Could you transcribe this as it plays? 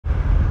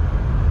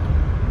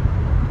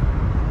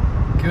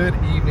Good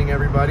evening,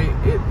 everybody.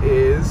 It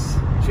is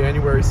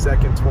January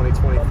 2nd,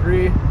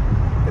 2023.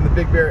 In the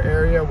Big Bear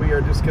area, we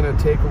are just going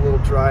to take a little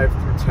drive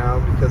through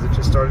town because it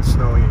just started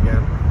snowing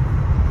again.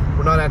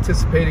 We're not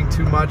anticipating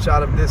too much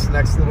out of this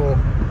next little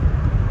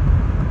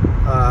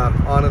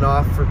on and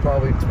off for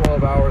probably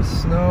 12 hours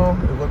snow.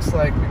 It looks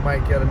like we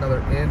might get another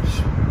inch.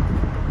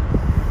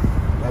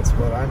 That's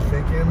what I'm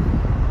thinking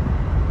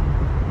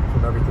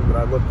from everything that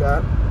I looked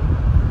at.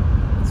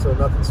 So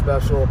nothing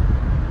special.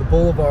 The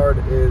boulevard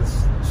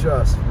is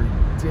just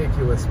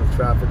ridiculous with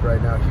traffic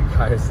right now. You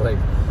guys, like,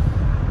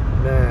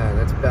 man,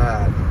 it's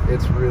bad.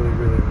 It's really,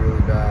 really,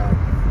 really bad.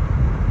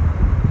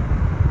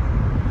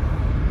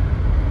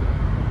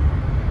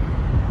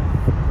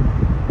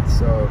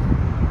 So,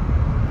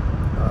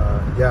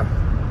 yeah,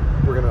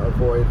 we're gonna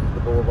avoid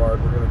the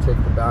boulevard. We're gonna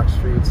take the back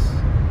streets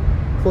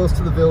close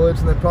to the village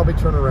and then probably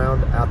turn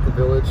around at the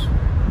village.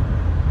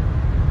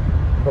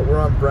 But we're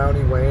on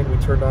Brownie Lane. We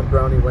turned on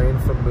Brownie Lane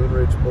from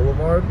Moonridge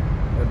Boulevard.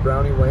 And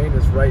Brownie Lane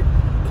is right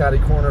catty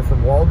corner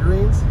from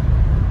Walgreens.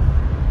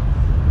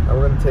 And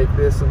we're going to take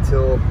this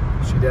until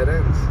she dead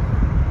ends.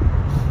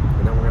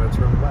 And then we're going to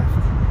turn left.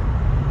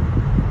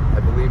 I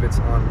believe it's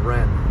on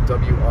Wren,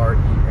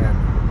 W-R-E-N.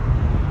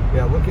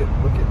 Yeah, look at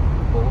the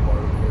boulevard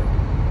over here.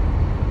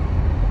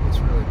 It's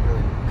really,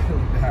 really,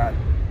 really bad.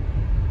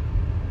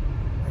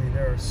 I mean,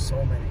 there are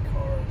so many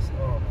cars.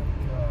 Oh my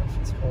gosh,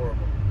 it's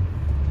horrible.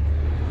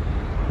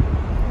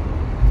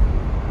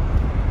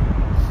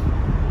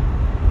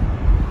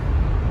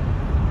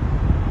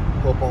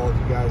 Hope all of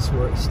you guys who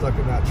are stuck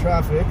in that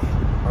traffic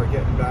are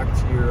getting back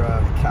to your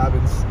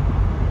cabins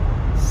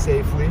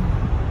safely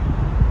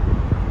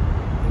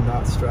and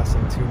not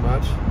stressing too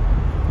much.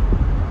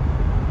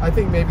 I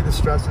think maybe the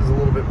stress is a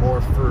little bit more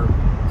for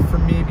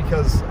me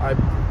because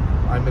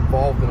I'm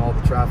involved in all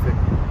the traffic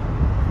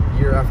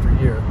year after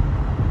year.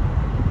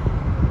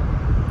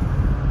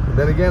 And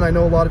then again, I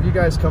know a lot of you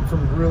guys come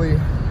from really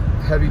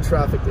heavy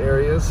trafficked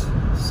areas,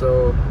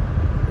 so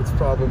it's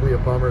probably a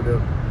bummer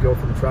to go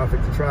from traffic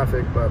to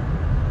traffic, but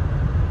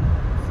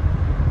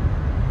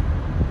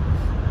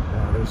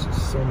there's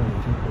just so many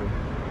people.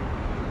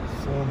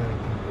 So many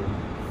people.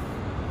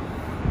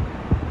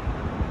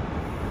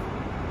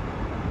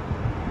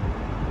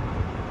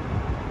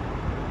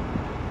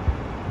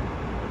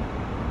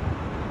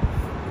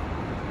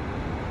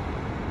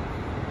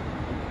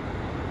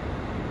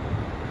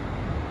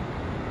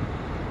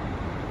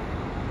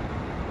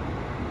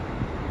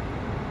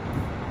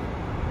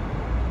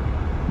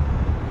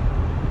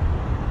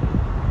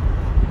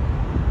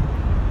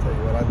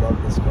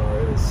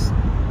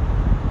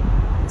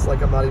 It's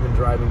like I'm not even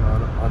driving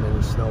on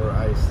any snow or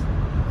ice.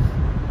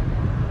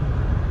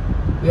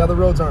 Yeah, the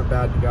roads aren't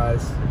bad, you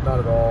guys. Not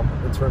at all,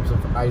 in terms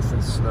of ice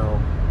and snow.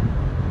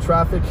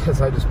 Traffic, as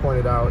I just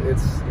pointed out,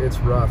 it's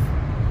rough.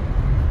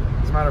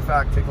 As a matter of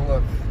fact, take a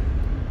look.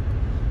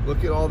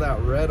 Look at all that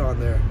red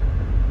on there.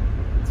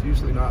 It's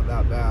usually not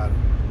that bad,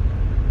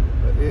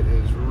 but it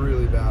is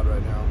really bad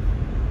right now.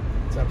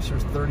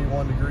 Temperature's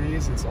 31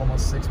 degrees. It's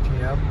almost 6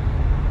 p.m.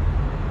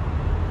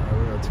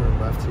 We're going to turn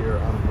left here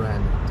on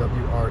Wren,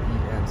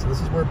 W-R-E-N. So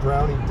this is where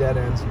Brownie dead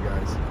ends, you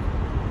guys.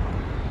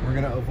 We're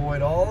going to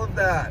avoid all of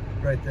that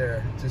right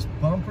there. Just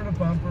bumper to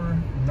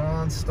bumper,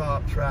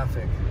 non-stop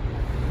traffic.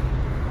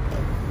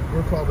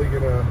 We're probably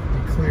going to be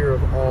clear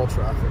of all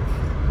traffic.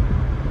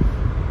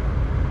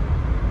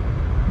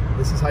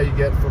 This is how you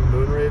get from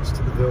Moonridge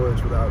to the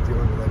village without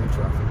dealing with any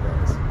traffic,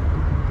 guys.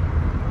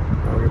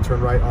 Now we're going to turn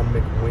right on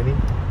McWhinney.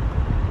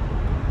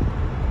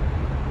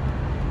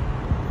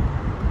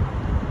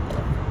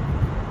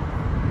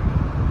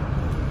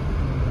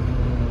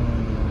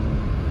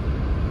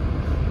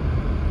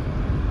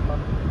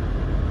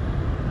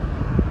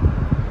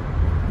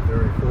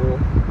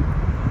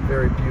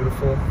 Very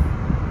beautiful. It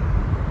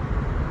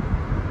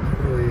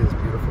really is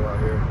beautiful out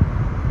here.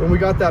 When we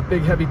got that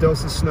big heavy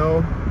dose of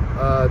snow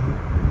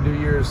New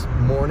Year's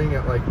morning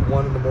at like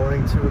 1 in the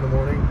morning, 2 in the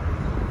morning,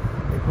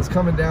 it was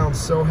coming down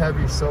so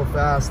heavy, so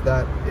fast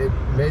that it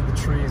made the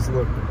trees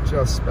look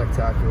just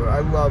spectacular.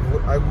 I love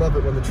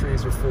it when the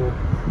trees are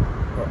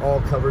all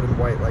covered in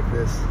white like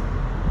this.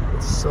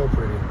 It's so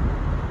pretty.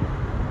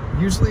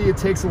 Usually it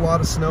takes a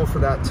lot of snow for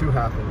that to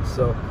happen.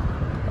 So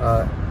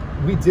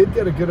we did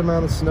get a good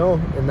amount of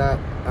snow in that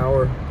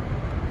hour.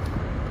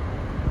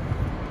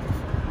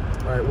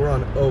 All right, we're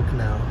on Oak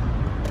now.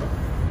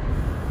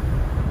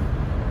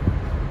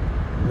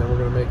 And then we're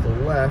gonna make a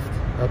left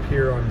up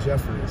here on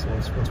Jeffries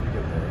once we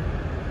get there.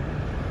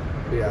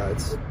 But yeah,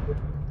 it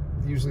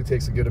usually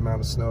takes a good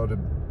amount of snow to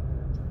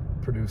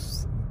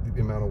produce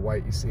the amount of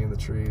white you see in the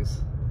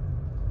trees.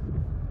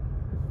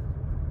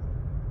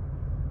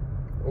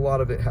 A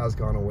lot of it has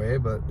gone away,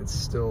 but it's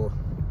still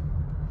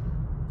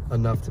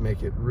enough to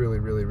make it really,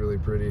 really, really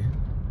pretty.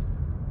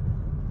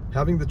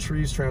 Having the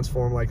trees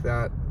transform like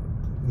that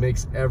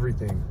makes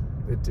everything,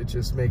 it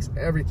just makes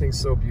everything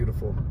so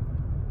beautiful.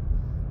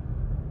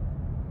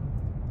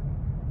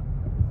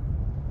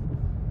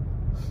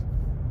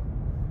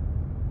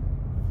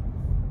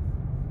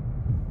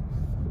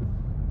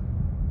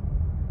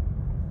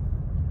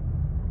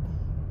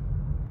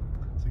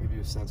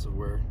 you a sense of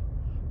where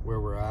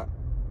we're at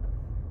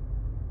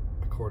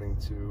according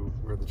to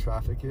where the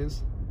traffic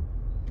is.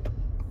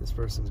 This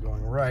person's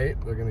going right.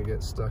 They're gonna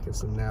get stuck in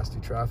some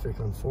nasty traffic,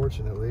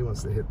 unfortunately,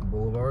 once they hit the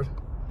boulevard.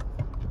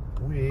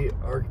 We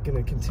are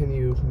gonna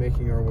continue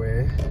making our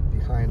way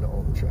behind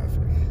all the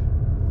traffic.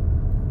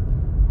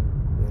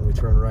 Then we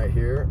turn right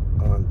here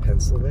on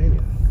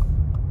Pennsylvania.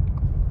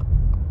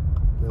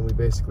 Then we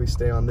basically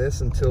stay on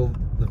this until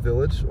the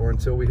village, or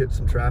until we hit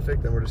some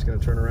traffic. Then we're just gonna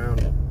turn around.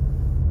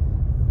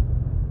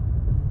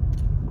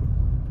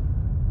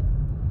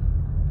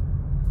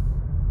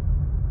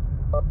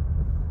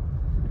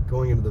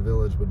 Going into the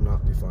village would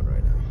not be fun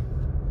right now.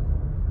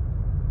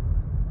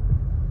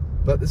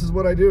 But this is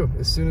what I do.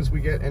 As soon as we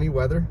get any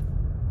weather,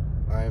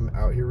 I'm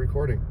out here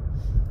recording.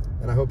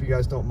 And I hope you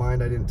guys don't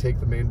mind I didn't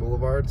take the main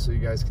boulevard so you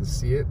guys can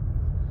see it.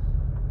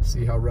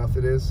 See how rough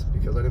it is,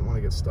 because I didn't want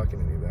to get stuck in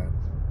any of that.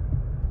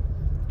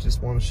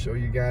 Just want to show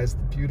you guys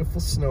the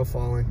beautiful snow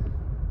falling.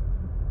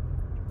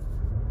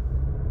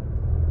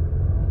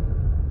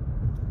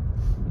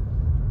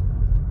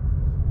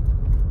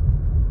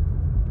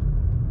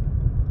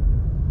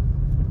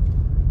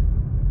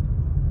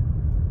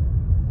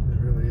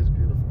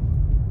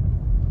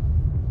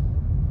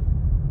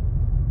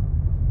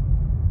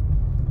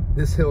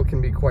 This hill can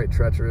be quite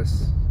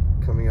treacherous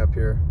coming up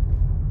here,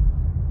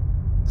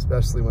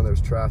 especially when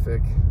there's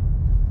traffic.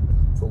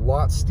 It's a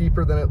lot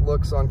steeper than it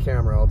looks on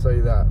camera, I'll tell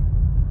you that.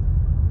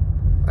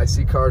 I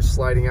see cars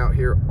sliding out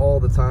here all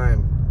the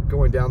time,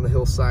 going down the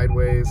hill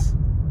sideways.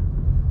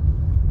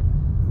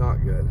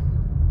 Not good,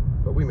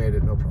 but we made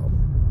it, no problem.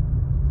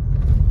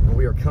 And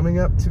we are coming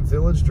up to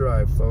Village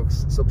Drive,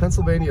 folks. So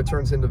Pennsylvania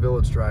turns into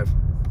Village Drive.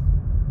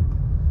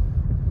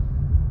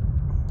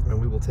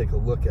 And we will take a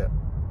look at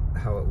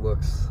how it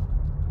looks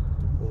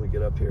when we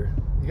get up here.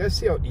 You guys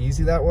see how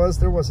easy that was?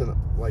 There wasn't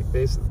like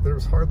there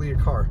was hardly a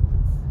car.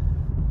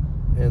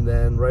 And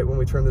then right when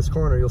we turn this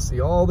corner, you'll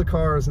see all the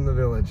cars in the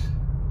village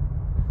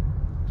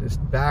just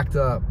backed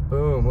up.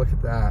 Boom, look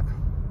at that.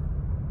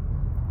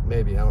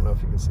 Maybe, I don't know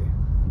if you can see.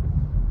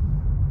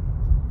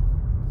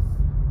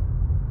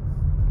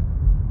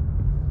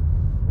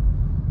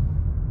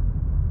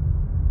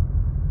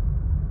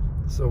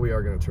 So we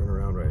are going to turn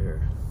around right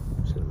here.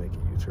 I'm just going to make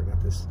a U-turn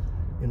at this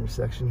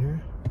intersection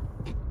here.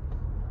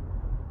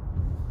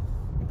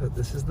 But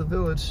this is the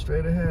village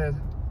straight ahead.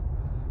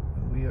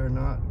 And we are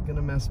not going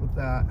to mess with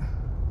that.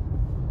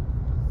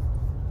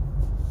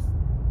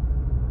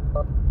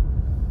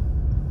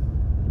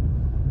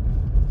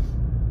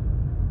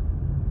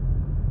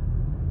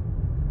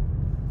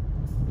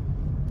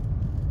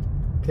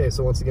 Okay,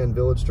 so once again,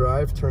 Village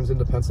Drive turns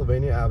into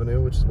Pennsylvania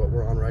Avenue, which is what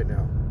we're on right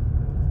now.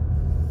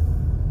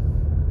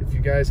 If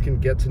you guys can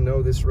get to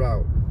know this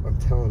route, I'm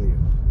telling you,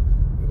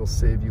 it'll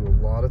save you a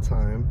lot of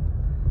time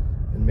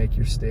and make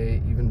your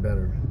stay even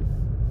better.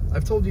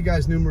 I've told you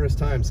guys numerous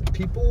times,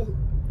 people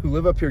who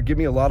live up here give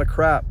me a lot of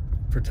crap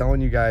for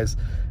telling you guys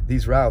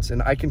these routes,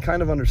 and I can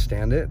kind of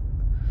understand it,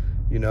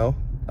 you know,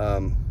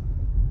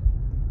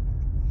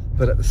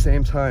 but at the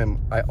same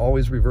time, I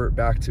always revert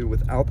back to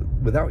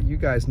without you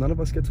guys, none of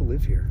us get to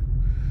live here.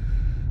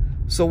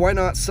 So why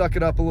not suck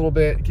it up a little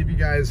bit, give you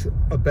guys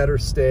a better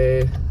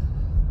stay,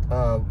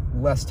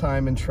 less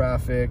time in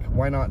traffic?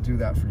 Why not do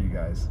that for you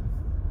guys?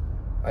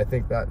 I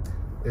think that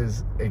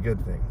is a good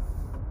thing.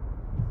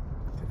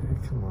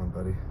 Okay, come on,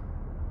 buddy.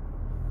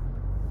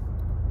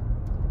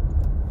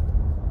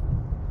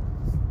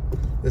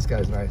 This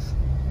guy's nice.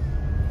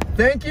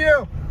 Thank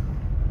you.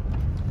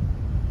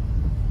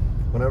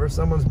 Whenever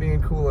someone's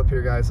being cool up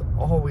here, guys,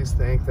 always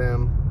thank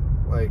them.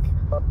 Like,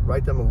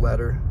 write them a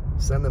letter,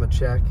 send them a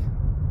check.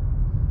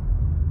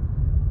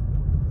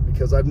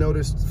 Because I've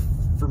noticed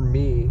for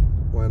me,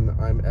 when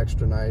I'm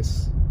extra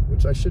nice,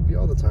 which I should be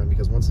all the time,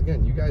 because once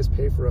again, you guys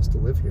pay for us to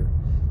live here.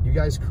 You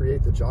guys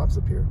create the jobs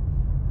up here.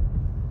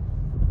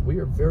 We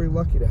are very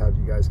lucky to have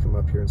you guys come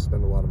up here and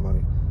spend a lot of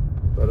money.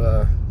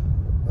 But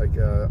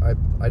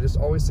I just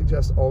always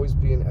suggest always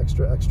being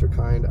extra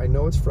kind. I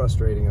know it's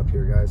frustrating up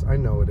here, guys. I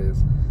know it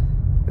is.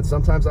 And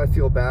sometimes I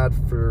feel bad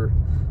for,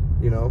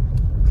 you know,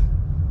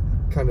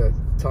 kind of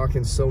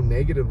talking so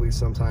negatively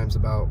sometimes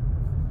about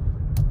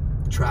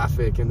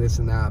traffic and this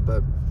and that.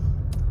 But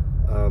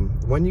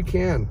when you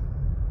can,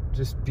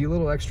 just be a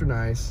little extra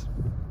nice.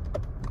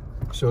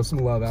 Show some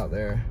love out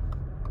there,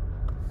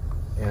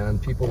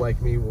 and people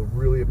like me will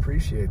really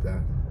appreciate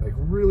that. Like,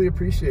 really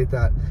appreciate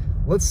that.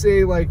 Let's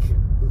say like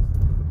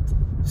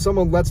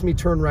someone lets me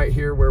turn right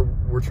here where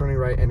we're turning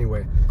right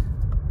anyway,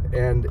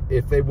 and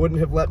if they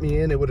wouldn't have let me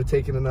in, it would have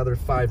taken another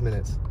 5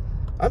 minutes.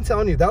 I'm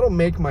telling you, that'll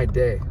make my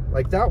day.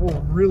 Like, that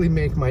will really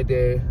make my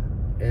day.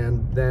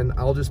 And then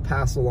I'll just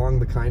pass along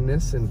the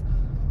kindness, and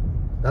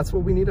that's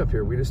what we need up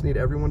here. We just need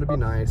everyone to be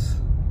nice,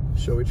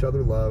 show each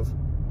other love,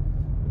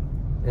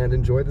 and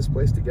enjoy this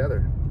place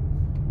together,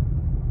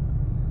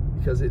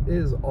 because it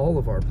is all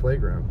of our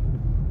playground.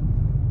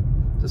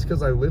 Just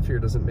because I live here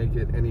doesn't make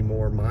it any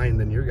more mine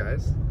than your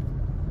guys.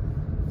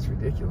 It's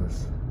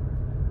ridiculous.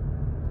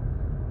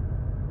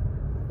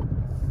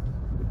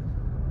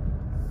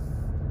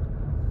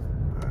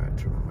 All right,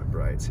 turn on my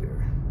brights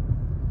here.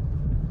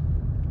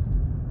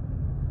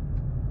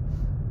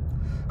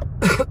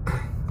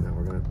 Now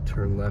we're gonna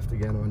turn left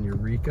again on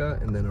Eureka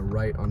and then a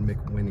right on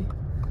McWhinney.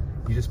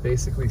 You just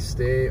basically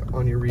stay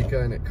on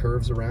Eureka and it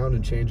curves around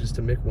and changes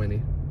to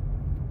McWhinney.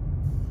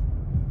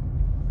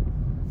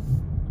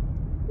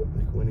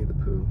 McWhinney the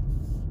Pooh.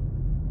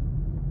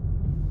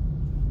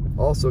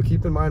 Also,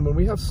 keep in mind, when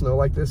we have snow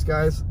like this,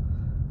 guys,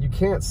 you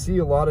can't see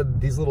a lot of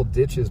these little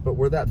ditches, but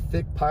where that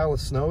thick pile of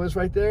snow is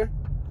right there,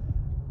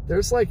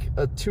 there's like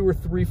a 2 or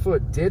 3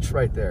 foot ditch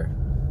right there.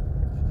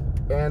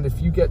 And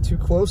if you get too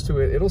close to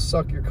it, it'll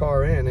suck your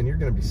car in and you're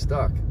gonna be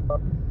stuck.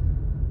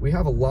 We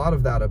have a lot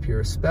of that up here,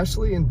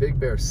 especially in Big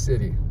Bear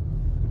City.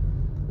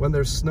 When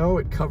there's snow,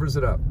 it covers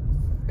it up.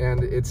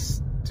 And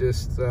it's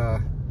just,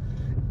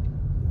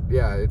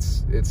 yeah,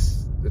 it's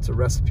a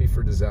recipe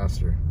for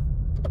disaster.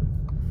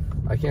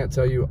 I can't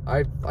tell you,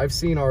 I've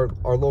seen our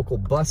local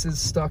buses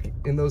stuck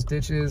in those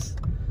ditches.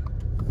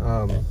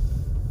 I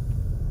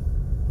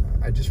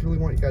just really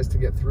want you guys to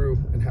get through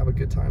and have a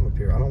good time up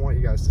here. I don't want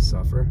you guys to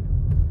suffer.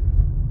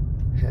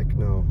 Heck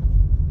no.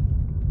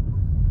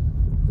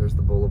 There's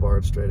the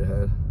boulevard straight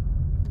ahead.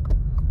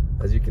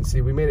 As you can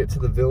see, we made it to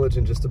the village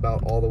and just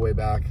about all the way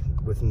back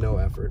with no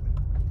effort.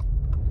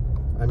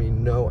 I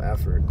mean, no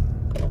effort.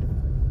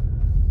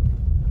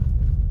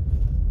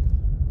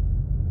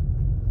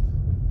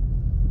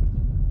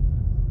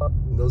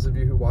 And those of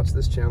you who watch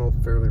this channel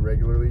fairly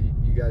regularly,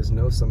 you guys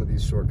know some of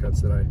these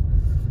shortcuts that I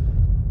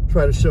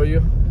try to show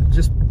you.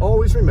 Just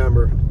always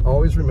remember,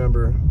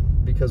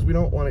 because we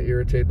don't want to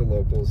irritate the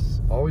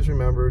locals, always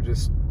remember,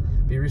 just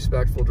be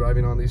respectful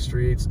driving on these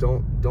streets.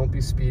 Don't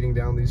be speeding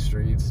down these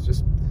streets.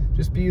 Just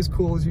be as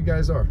cool as you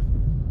guys are,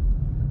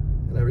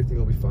 and everything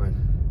will be fine.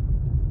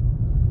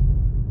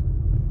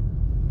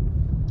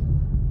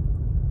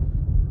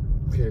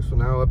 Okay, so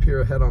now up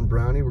here ahead on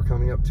Brownie, we're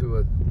coming up to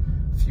a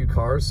few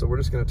cars, so we're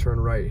just gonna turn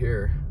right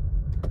here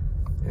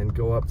and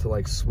go up to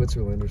like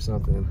Switzerland or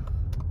something.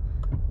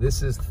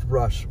 This is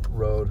Thrush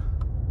Road.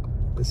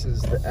 This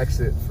is the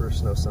exit for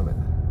Snow Summit.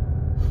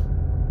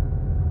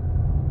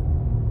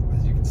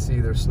 As you can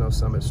see, there's Snow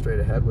Summit straight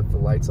ahead with the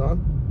lights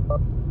on.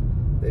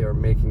 They are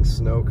making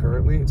snow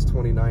currently. It's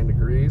 29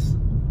 degrees.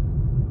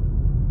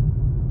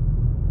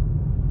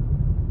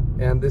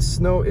 And this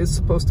snow is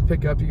supposed to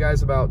pick up, you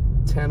guys, about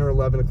 10 or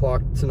 11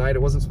 o'clock tonight.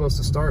 It wasn't supposed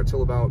to start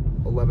till about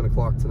 11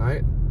 o'clock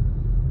tonight.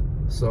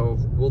 So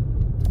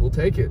we'll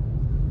take it.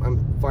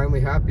 I'm finally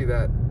happy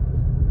that,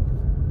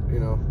 you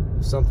know,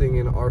 something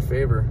in our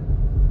favor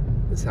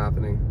is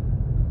happening.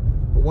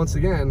 But once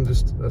again,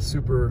 just a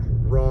super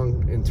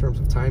wrong in terms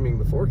of timing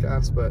the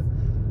forecast, but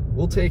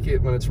we'll take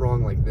it when it's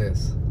wrong like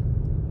this.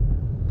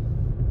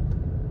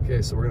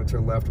 Okay, so we're gonna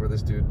turn left where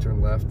this dude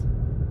turned left.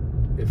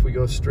 If we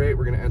go straight,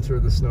 we're gonna enter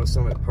the Snow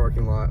Summit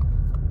parking lot,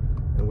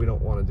 and we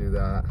don't wanna do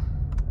that.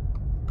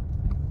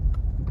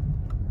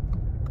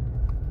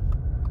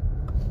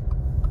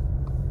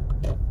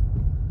 I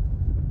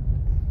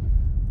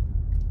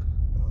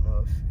don't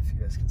know if you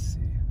guys can see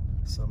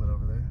the summit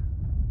over there.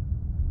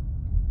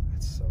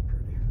 It's so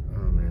pretty.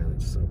 Oh man,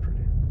 it's so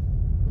pretty.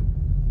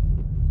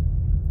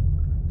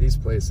 These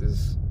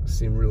places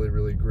seem really,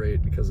 really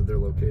great because of their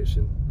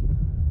location.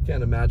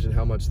 Can't imagine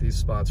how much these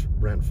spots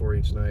rent for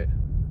each night.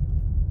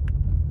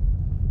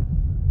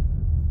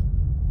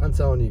 I'm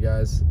telling you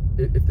guys,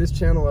 if this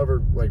channel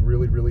ever like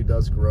really, really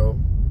does grow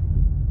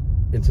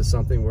into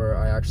something where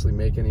I actually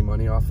make any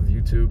money off of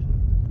YouTube,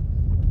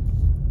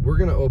 we're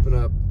gonna open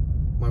up,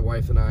 my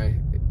wife and I,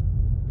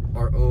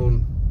 our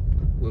own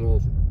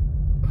little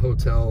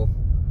hotel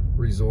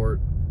resort.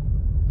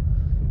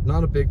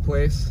 Not a big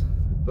place,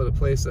 but a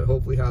place that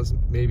hopefully has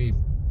maybe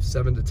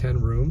 7 to 10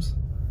 rooms,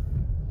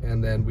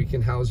 and then we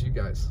can house you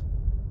guys.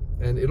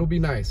 And it'll be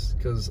nice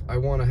because I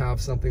want to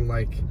have something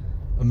like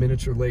a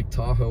miniature Lake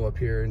Tahoe up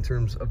here in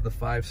terms of the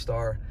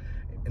 5-star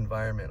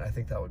environment. I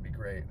think that would be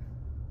great.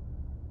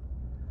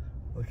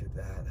 Look at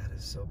that. That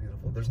is so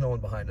beautiful. There's no one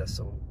behind us,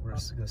 so we're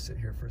just gonna sit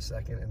here for a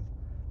second and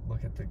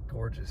look at the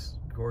gorgeous,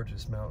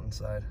 gorgeous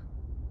mountainside.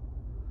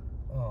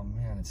 Oh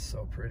man, it's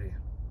so pretty.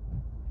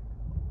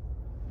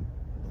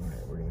 All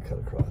right, we're gonna cut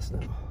across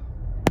now.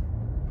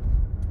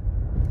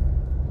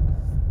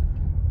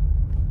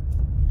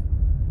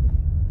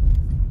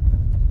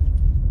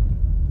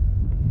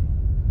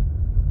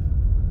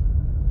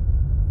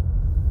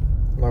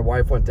 My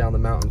wife went down the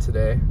mountain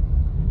today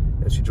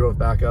and she drove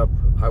back up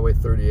Highway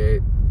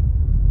 38,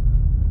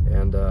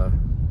 and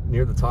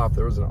near the top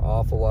there was an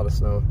awful lot of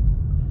snow.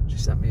 She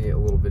sent me a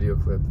little video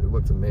clip. It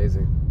looked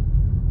amazing.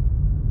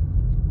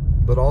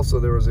 But also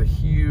there was a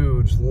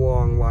huge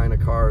long line of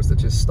cars that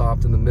just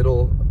stopped in the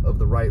middle of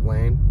the right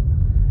lane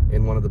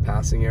in one of the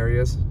passing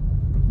areas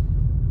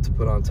to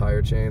put on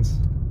tire chains.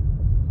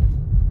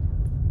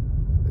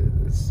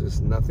 It's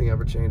just, nothing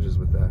ever changes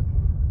with that.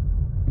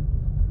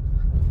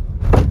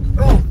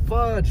 Oh,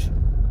 fudge!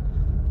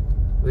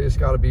 We just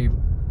gotta be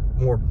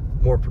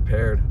more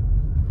prepared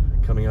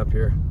coming up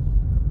here.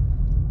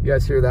 You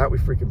guys hear that? We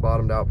freaking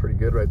bottomed out pretty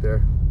good right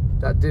there.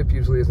 That dip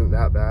usually isn't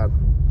that bad.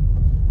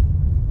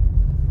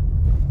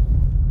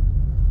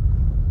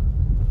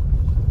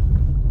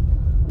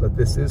 But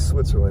this is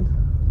Switzerland,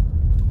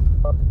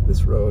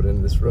 this road,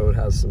 and this road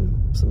has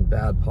some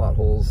bad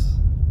potholes,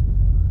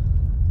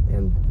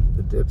 and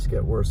the dips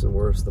get worse and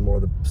worse the more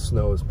the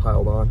snow is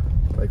piled on,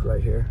 like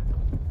right here.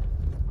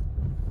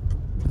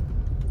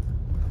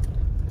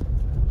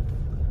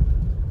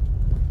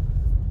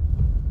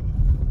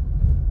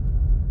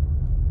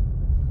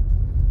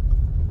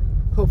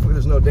 Hopefully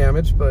there's no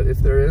damage, but if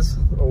there is,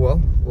 oh well,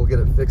 we'll get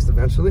it fixed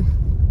eventually.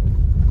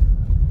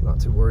 Not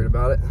too worried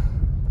about it.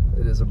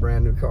 It is a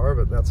brand new car,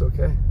 but that's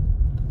okay.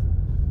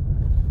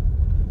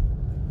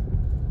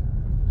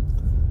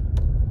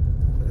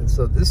 And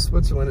so this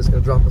Switzerland is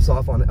going to drop us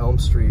off on Elm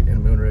Street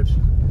in Moonridge.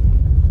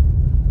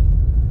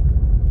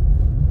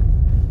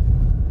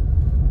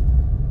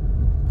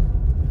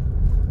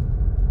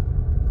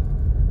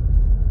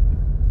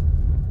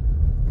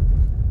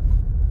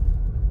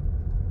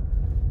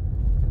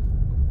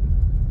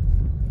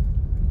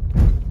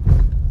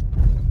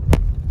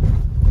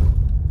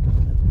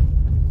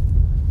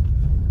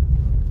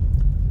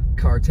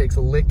 Car takes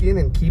a licking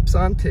and keeps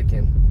on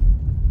ticking.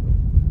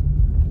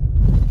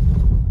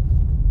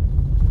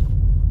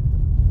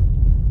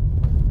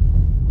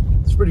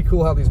 It's pretty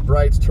cool how these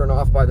brights turn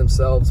off by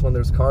themselves when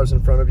there's cars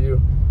in front of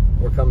you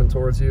or coming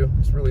towards you.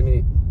 It's really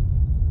neat.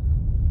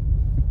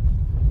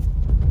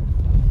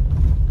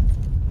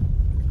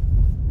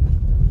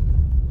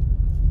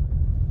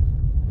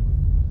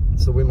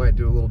 So we might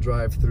do a little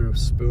drive through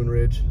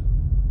Moonridge.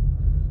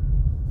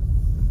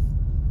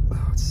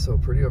 Oh, it's so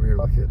pretty over here.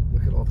 Look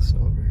at all the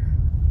snow over here.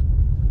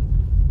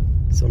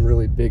 Some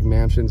really big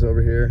mansions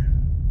over here.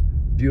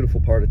 Beautiful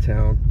part of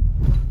town.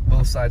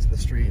 Both sides of the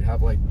street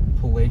have like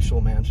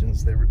palatial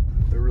mansions. They're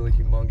really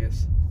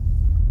humongous.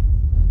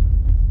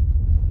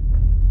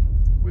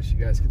 Wish you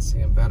guys could see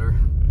them better.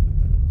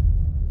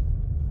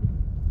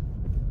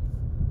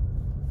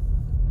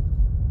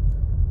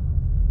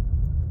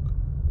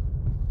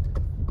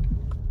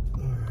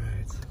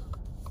 Alright.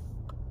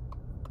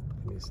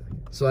 Give me a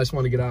second. So I just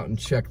want to get out and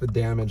check the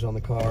damage on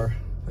the car.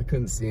 I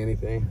couldn't see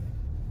anything.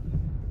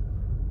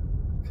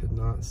 Could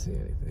not see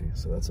anything,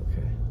 so that's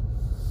okay.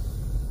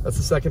 That's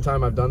the second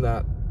time I've done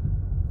that.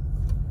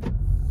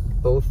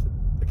 Both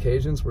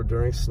occasions were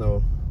during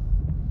snow.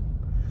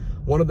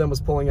 One of them was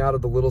pulling out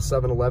of the little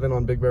 7-Eleven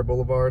on Big Bear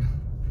Boulevard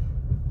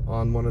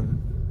on one of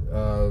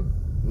the,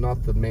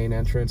 not the main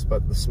entrance,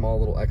 but the small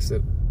little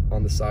exit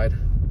on the side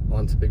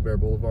onto Big Bear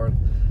Boulevard.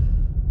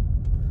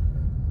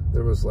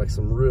 There was like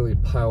some really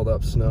piled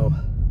up snow,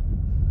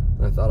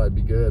 and I thought I'd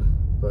be good,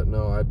 but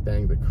no, I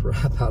banged the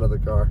crap out of the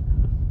car.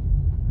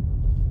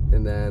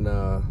 And then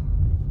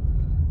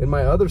in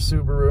my other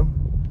Subaru,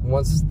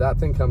 once that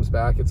thing comes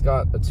back, it's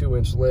got a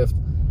 2-inch lift.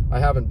 I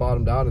haven't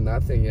bottomed out in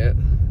that thing yet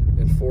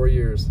in 4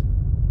 years.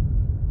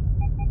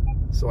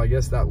 So I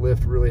guess that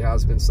lift really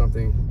has been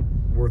something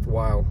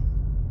worthwhile.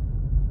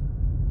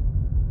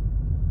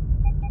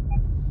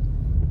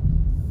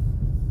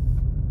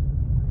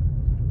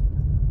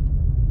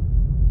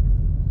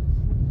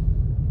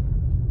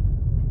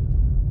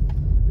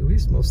 At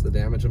least most of the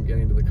damage I'm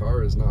getting to the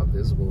car is not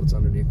visible. It's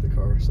underneath the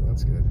car, so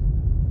that's good.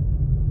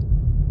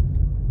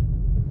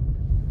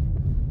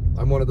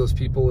 I'm one of those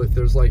people, if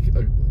there's like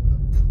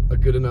a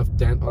good enough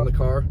dent on the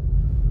car,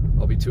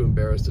 I'll be too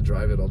embarrassed to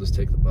drive it. I'll just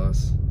take the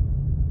bus.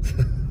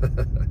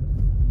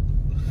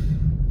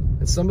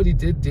 And somebody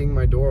did ding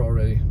my door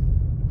already.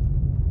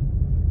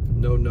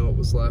 No note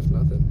was left,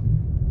 nothing.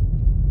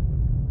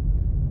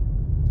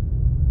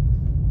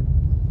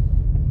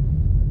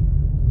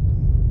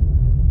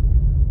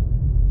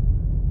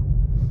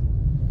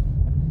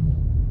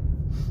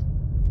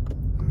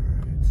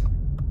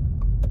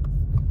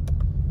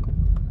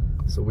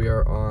 So we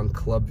are on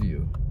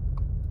Clubview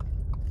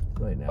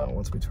right now.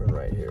 Once we turn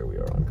right here, we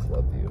are on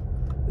Clubview.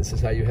 This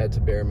is how you head to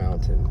Bear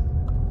Mountain.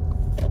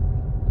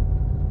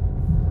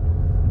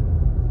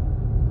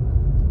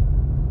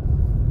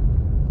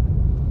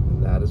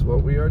 And that is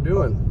what we are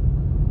doing.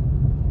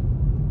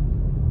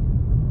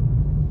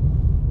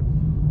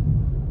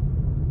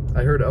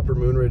 I heard Upper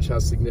Moonridge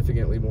has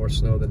significantly more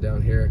snow than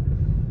down here,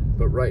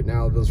 but right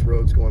now those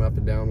roads going up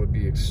and down would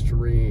be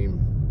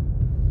extreme.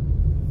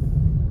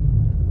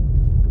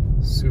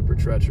 Super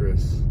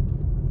treacherous.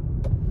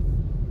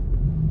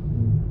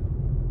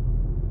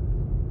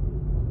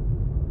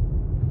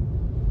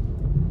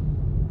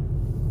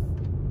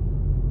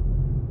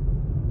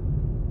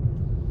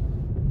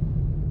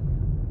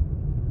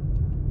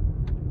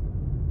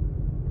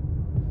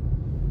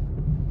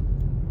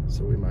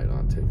 So we might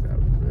not take that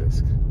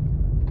risk.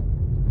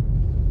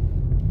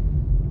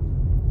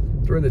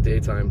 During the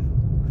daytime,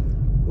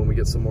 when we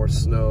get some more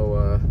snow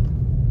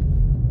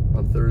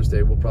on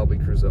Thursday, we'll probably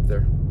cruise up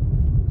there.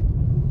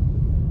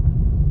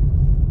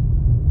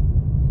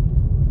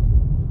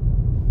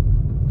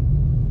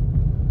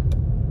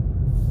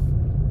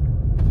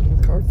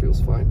 Car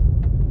feels fine.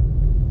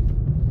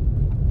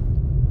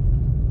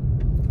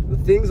 The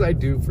things I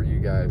do for you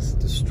guys,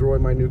 destroy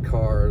my new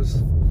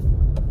cars,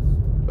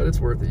 but it's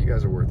worth it. You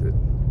guys are worth it.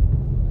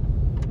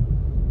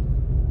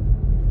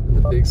 In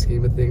the big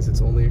scheme of things,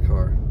 it's only a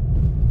car.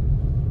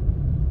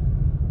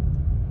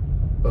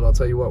 But I'll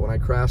tell you what, when I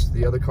crashed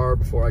the other car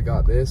before I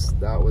got this,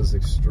 that was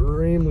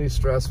extremely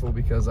stressful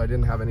because I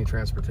didn't have any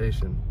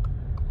transportation.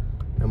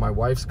 And my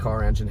wife's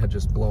car engine had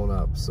just blown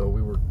up, so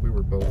we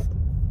were both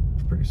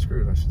pretty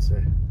screwed, I should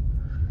say.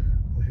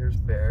 Well, here's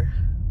Bear.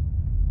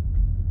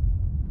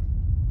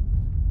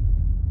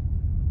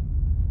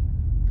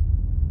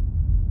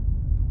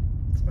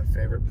 It's my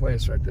favorite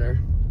place right there.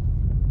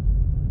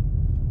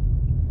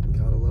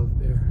 Gotta love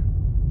Bear.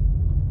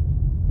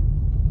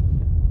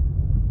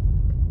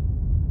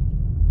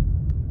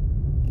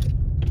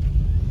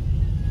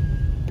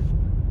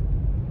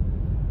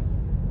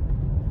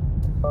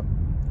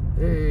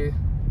 Hey,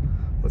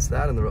 what's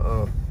that in the road?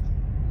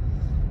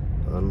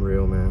 Oh,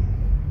 unreal, man.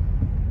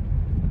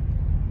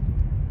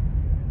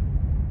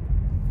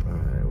 All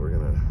right, we're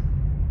gonna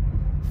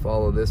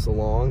follow this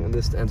along, and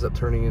this ends up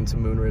turning into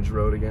Moonridge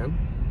Road again.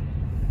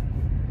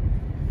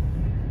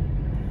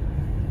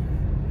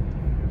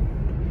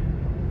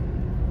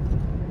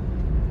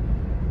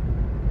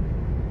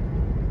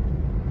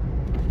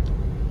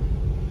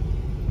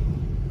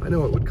 I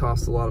know it would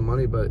cost a lot of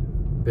money, but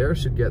Bear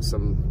should get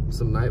some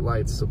night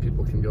lights so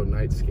people can go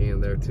night skiing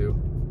there too.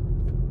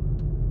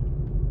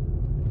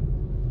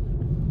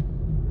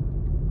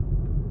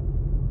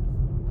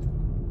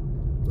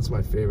 That's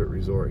my favorite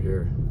resort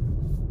here.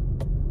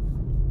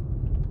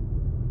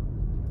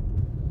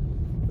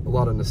 A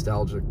lot of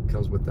nostalgia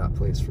comes with that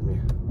place for me.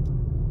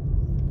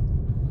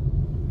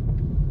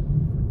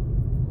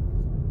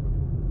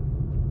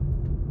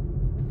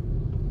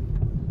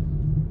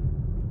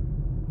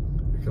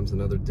 Here comes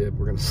another dip.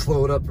 We're gonna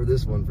slow it up for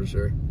this one for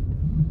sure.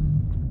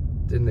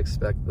 Didn't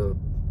expect the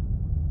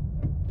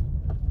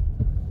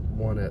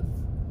one at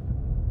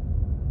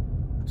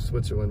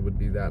Switzerland would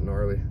be that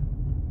gnarly.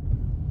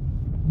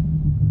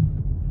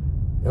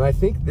 And I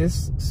think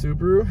this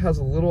Subaru has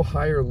a little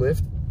higher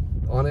lift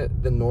on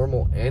it than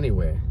normal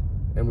anyway,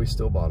 and we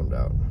still bottomed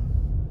out.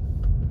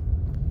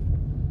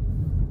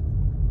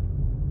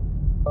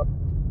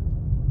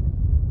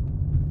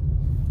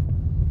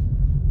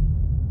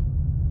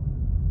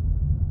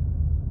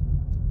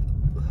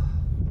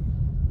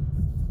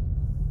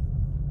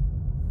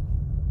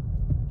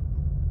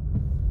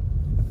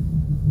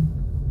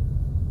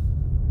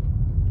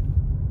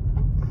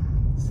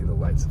 See the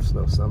lights of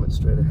Snow Summit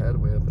straight ahead,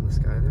 way up in the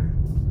sky there.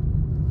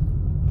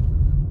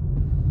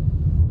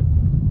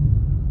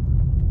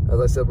 As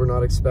I said, we're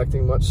not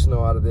expecting much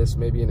snow out of this,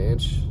 maybe an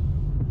inch.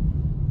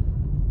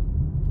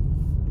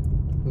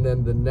 And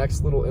then the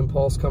next little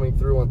impulse coming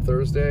through on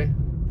Thursday,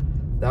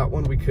 that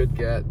one we could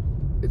get,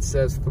 it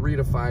says 3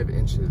 to 5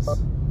 inches.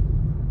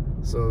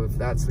 So if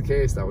that's the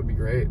case, that would be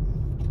great.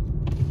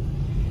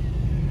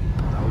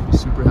 I would be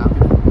super happy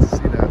to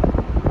see that.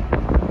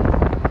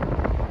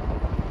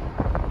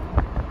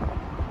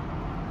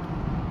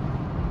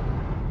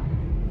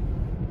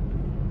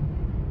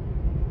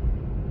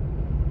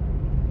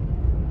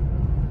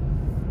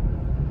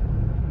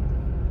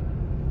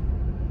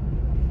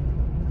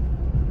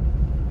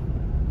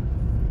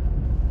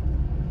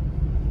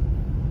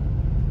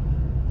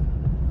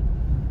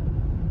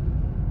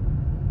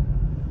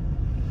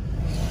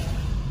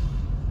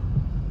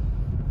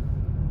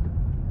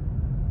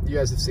 You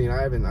guys have seen,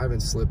 I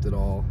haven't slipped at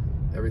all.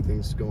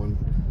 Everything's going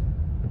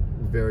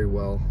very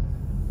well.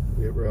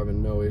 We're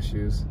having no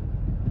issues.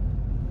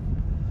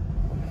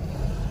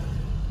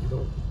 You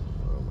don't,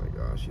 oh my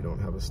gosh, you don't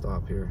have a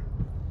stop here.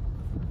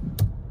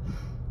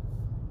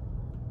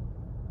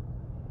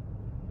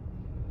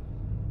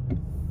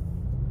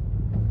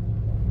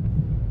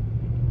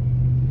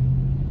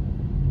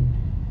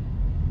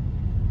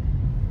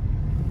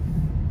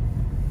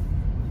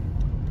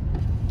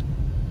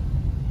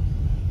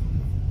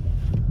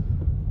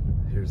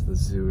 Here's the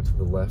zoo to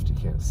the left. You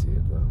can't see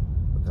it though,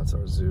 but that's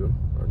our zoo,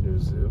 our new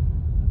zoo.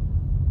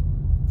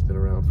 It's been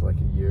around for like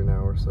a year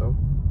now or so,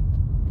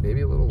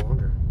 maybe a little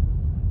longer.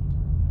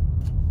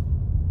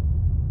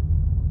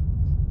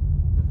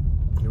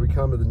 Here we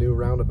come to the new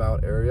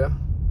roundabout area.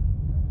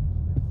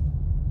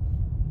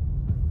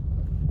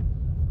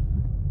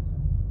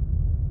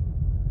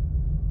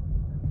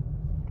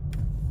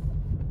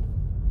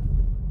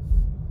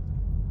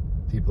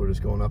 People are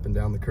just going up and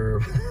down the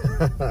curve.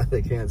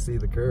 They can't see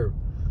the curve.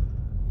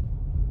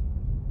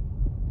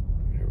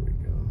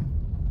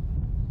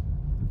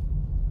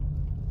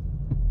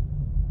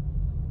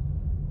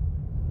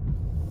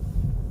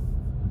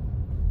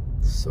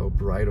 So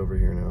bright over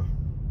here now.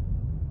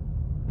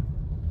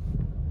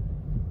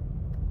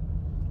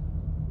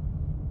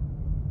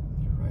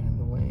 You're right in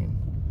the lane.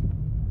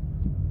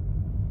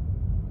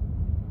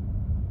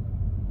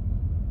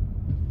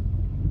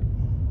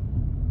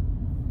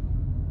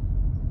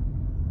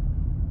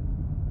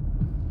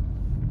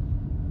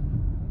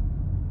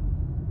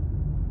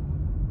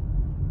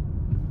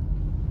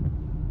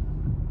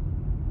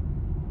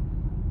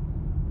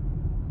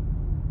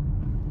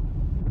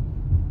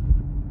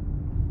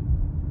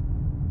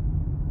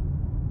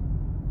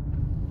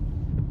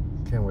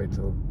 Can't wait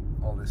till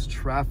all this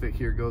traffic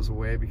here goes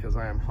away because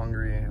I am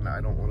hungry and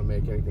I don't want to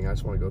make anything. I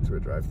just want to go through a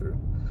drive-through.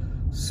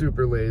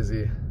 Super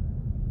lazy.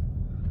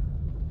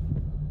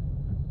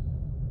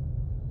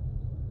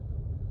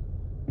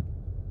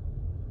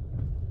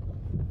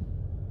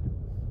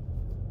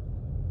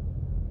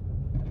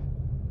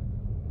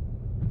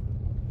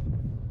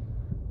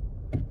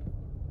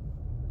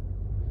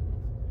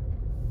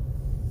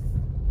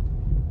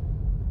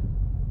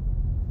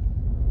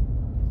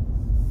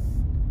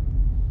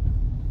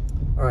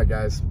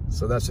 guys.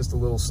 So that's just a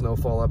little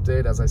snowfall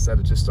update. As I said,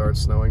 it just started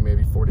snowing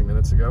maybe 40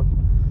 minutes ago.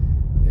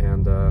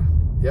 And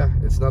yeah,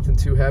 it's nothing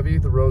too heavy.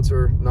 The roads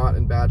are not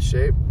in bad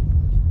shape.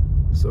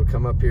 So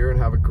come up here and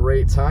have a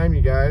great time,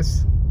 you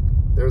guys.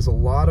 There's a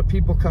lot of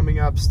people coming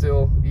up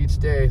still each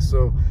day,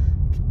 so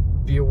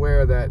be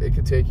aware that it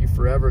could take you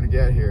forever to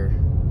get here.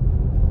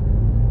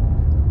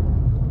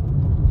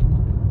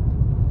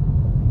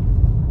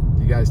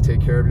 You guys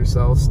take care of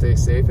yourselves, stay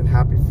safe, and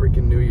happy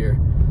freaking New Year.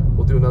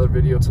 We'll do another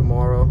video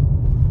tomorrow.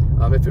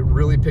 If it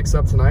really picks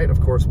up tonight,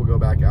 of course, we'll go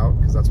back out,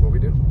 because that's what we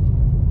do.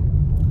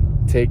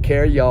 Take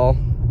care, y'all.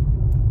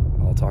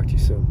 I'll talk to you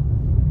soon.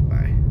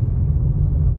 Bye.